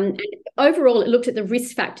 Wow. And overall, it looked at the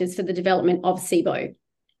risk factors for the development of SIBO.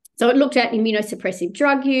 So it looked at immunosuppressive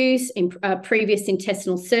drug use, previous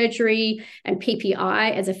intestinal surgery, and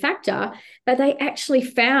PPI as a factor. But they actually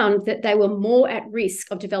found that they were more at risk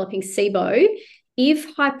of developing SIBO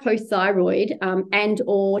if hypothyroid and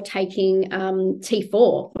or taking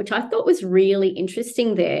T4, which I thought was really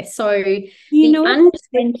interesting there. So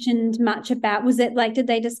mentioned much about, was it did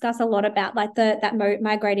they discuss a lot about that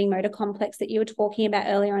migrating motor complex that you were talking about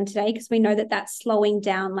earlier on today? Because we know that that's slowing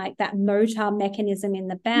down that motor mechanism in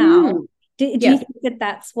the bowel. Do you think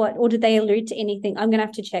that's what, or did they allude to anything? I'm going to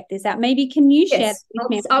have to check this out. Maybe can you share?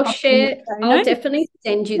 I'll share. I'll definitely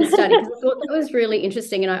send you the study, because I thought that was really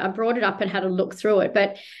interesting, and I brought it up and had a look through it.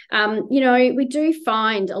 But we do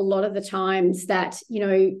find a lot of the times that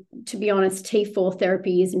to be honest, T4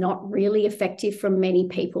 therapy is not really effective for many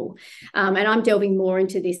people. And I'm delving more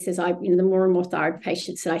into this as the more and more thyroid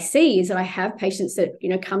patients that I see, is that I have patients that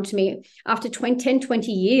come to me after 10,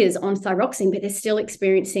 20 years on thyroxine, but they're still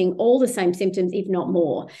experiencing all the same symptoms, if not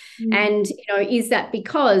more. And is that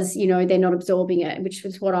because they're not absorbing it, which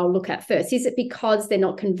is what I'll look at first? Is it because they're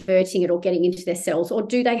not converting it or getting into their cells, or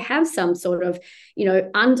do they have some sort of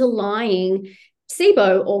underlying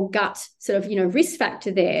SIBO or gut sort of, risk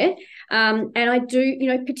factor there. And I do,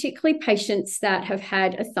 particularly patients that have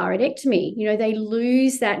had a thyroidectomy, they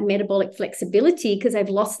lose that metabolic flexibility because they've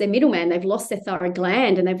lost their middleman, they've lost their thyroid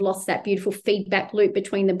gland, and they've lost that beautiful feedback loop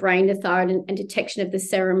between the brain, the thyroid, and detection of the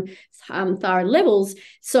serum thyroid levels.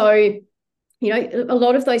 So, a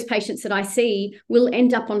lot of those patients that I see will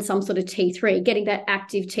end up on some sort of T3, getting that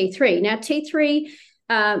active T3. Now, T3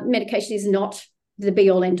 medication is not the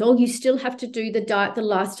be all end all. You still have to do the diet, the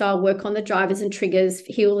lifestyle, work on the drivers and triggers,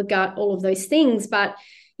 heal the gut, all of those things. But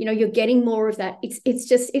you're getting more of that. It's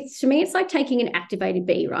to me, it's like taking an activated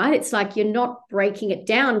B, right? It's like you're not breaking it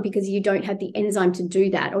down because you don't have the enzyme to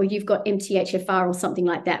do that, or you've got MTHFR or something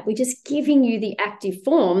like that. We're just giving you the active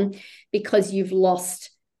form because you've lost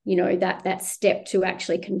that step to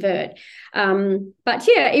actually convert. But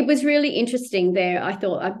yeah, it was really interesting there. I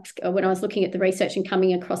thought when I was looking at the research and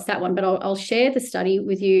coming across that one, but I'll share the study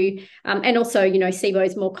with you. And also, SIBO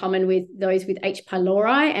is more common with those with H.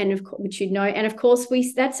 pylori, and which and of course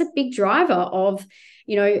that's a big driver of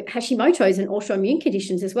Hashimoto's and autoimmune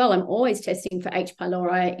conditions as well. I'm always testing for H.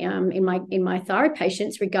 pylori in my thyroid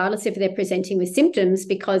patients, regardless if they're presenting with symptoms,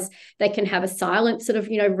 because they can have a silent sort of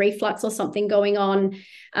reflux or something going on.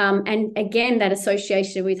 And again, that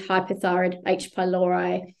association with hyperthyroid, H.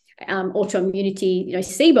 pylori, autoimmunity,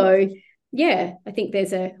 SIBO. Yeah, I think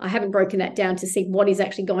I haven't broken that down to see what is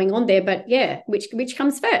actually going on there, but yeah, which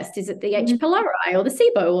comes first? Is it the H. pylori or the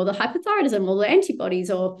SIBO or the hypothyroidism or the antibodies?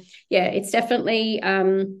 Or yeah, it's definitely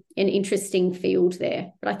an interesting field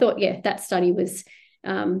there. But I thought, yeah, that study was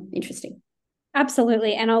interesting.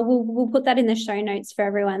 Absolutely. And we'll put that in the show notes for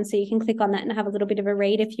everyone, so you can click on that and have a little bit of a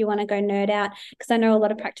read if you want to go nerd out, because I know a lot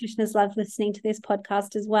of practitioners love listening to this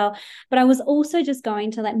podcast as well. But I was also just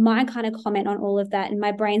going to my kind of comment on all of that, and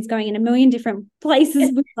my brain's going in a million different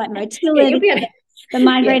places with like motility, the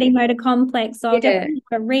migrating motor complex. So I'll definitely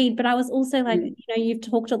have a read. But I was also like, you've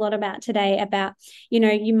talked a lot about today about, you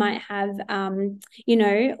might have,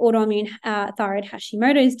 autoimmune thyroid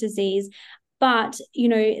Hashimoto's disease. But,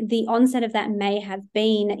 the onset of that may have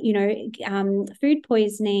been, food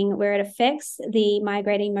poisoning, where it affects the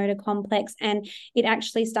migrating motor complex and it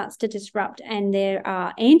actually starts to disrupt. And there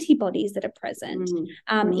are antibodies that are present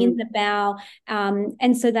in the bowel.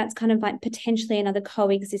 And so that's kind of like potentially another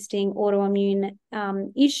coexisting autoimmune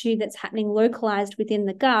issue that's happening localized within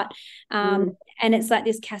the gut. And it's like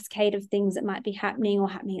this cascade of things that might be happening or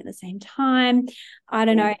happening at the same time. I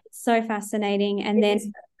don't know. It's so fascinating. And then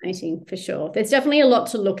fascinating for sure. There's definitely a lot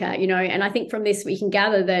to look at, and I think from this we can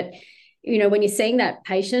gather that, when you're seeing that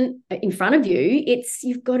patient in front of you,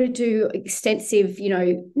 you've got to do extensive,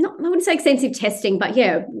 I wouldn't say extensive testing, but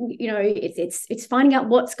yeah, it's finding out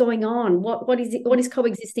what's going on, what is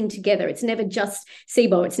coexisting together. It's never just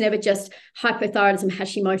SIBO, it's never just hypothyroidism,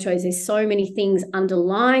 Hashimoto's. There's so many things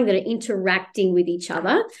underlying that are interacting with each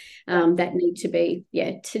other that need to be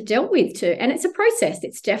dealt with too. And it's a process.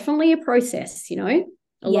 It's definitely a process,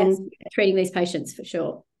 along treating these patients for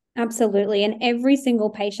sure. Absolutely. And every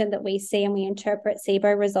single patient that we see and we interpret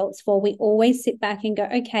SIBO results for, we always sit back and go,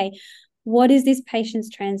 okay, what is this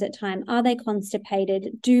patient's transit time? Are they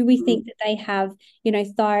constipated? Do we think that they have,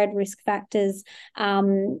 thyroid risk factors?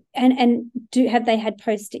 And have they had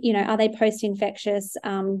are they post-infectious?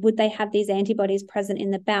 Would they have these antibodies present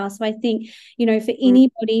in the bowel? So I think, for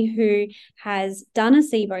anybody who has done a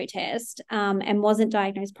SIBO test and wasn't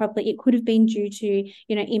diagnosed properly, it could have been due to,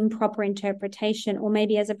 improper interpretation. Or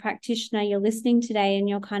maybe as a practitioner, you're listening today and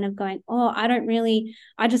you're kind of going, oh,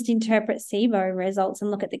 I just interpret SIBO results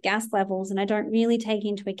and look at the gas level, and I don't really take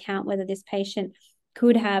into account whether this patient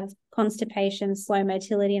could have constipation, slow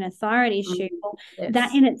motility, and a thyroid issue.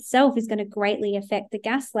 That in itself is going to greatly affect the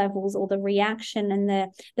gas levels or the reaction and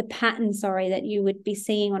the pattern, that you would be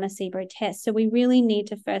seeing on a SIBO test. So we really need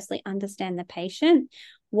to firstly understand the patient,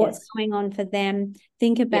 what's going on for them,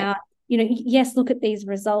 think about look at these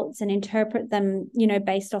results and interpret them,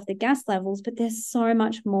 based off the gas levels, but there's so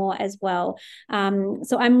much more as well.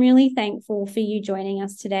 So I'm really thankful for you joining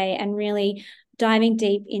us today and really diving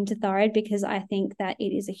deep into thyroid, because I think that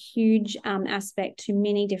it is a huge aspect to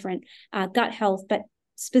many different gut health, but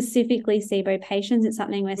specifically SIBO patients. It's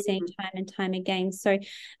something we're seeing time and time again. So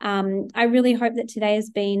I really hope that today has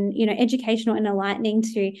been, educational and enlightening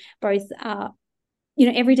to both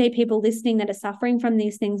everyday people listening that are suffering from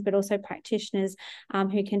these things, but also practitioners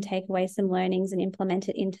who can take away some learnings and implement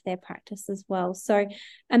it into their practice as well. So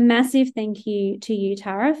a massive thank you to you,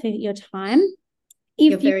 Tara, for your time.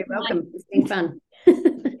 You're very welcome. It's been fun.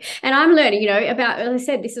 And I'm learning, about, as I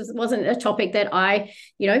said, wasn't a topic that I,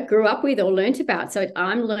 grew up with or learnt about. So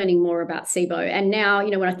I'm learning more about SIBO. And now,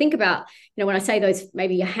 when I think about, when I say those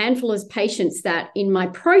maybe a handful of patients that in my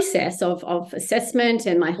process of assessment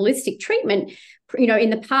and my holistic treatment, in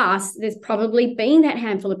the past, there's probably been that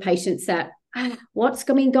handful of patients that, what's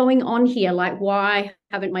been going on here? Like, why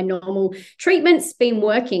haven't my normal treatments been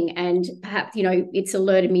working? And perhaps, it's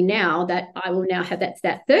alerted me now that I will now have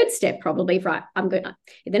that third step probably, right? If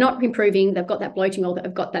they're not improving, they've got that bloating or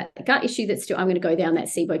they've got that gut issue I'm going to go down that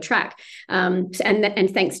SIBO track. And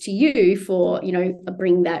thanks to you for,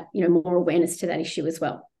 bringing that, more awareness to that issue as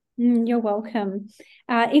well. You're welcome.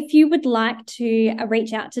 If you would like to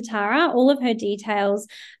reach out to Tara, all of her details,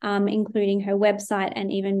 including her website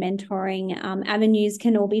and even mentoring avenues,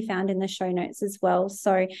 can all be found in the show notes as well.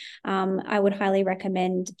 So I would highly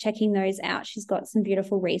recommend checking those out. She's got some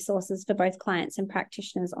beautiful resources for both clients and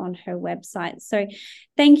practitioners on her website. So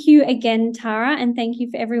thank you again, Tara, and thank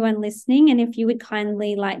you for everyone listening. And if you would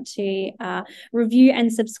kindly like to review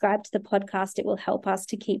and subscribe to the podcast, it will help us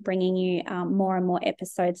to keep bringing you more and more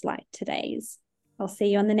episodes like today's. I'll see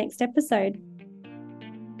you on the next episode.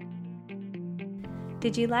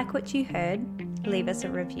 Did you like what you heard? Leave us a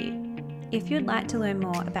review. If you'd like to learn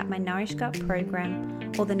more about my Nourish Gut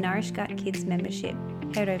program or the Nourish Gut Kids membership,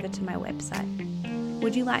 head over to my website.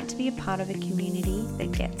 Would you like to be a part of a community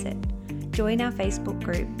that gets it? Join our Facebook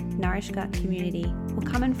group, Nourish Gut Community, or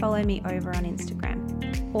come and follow me over on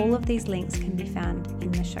Instagram. All of these links can be found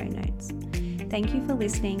in the show notes. Thank you for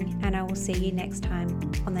listening, and I will see you next time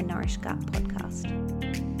on the Nourish Gut podcast.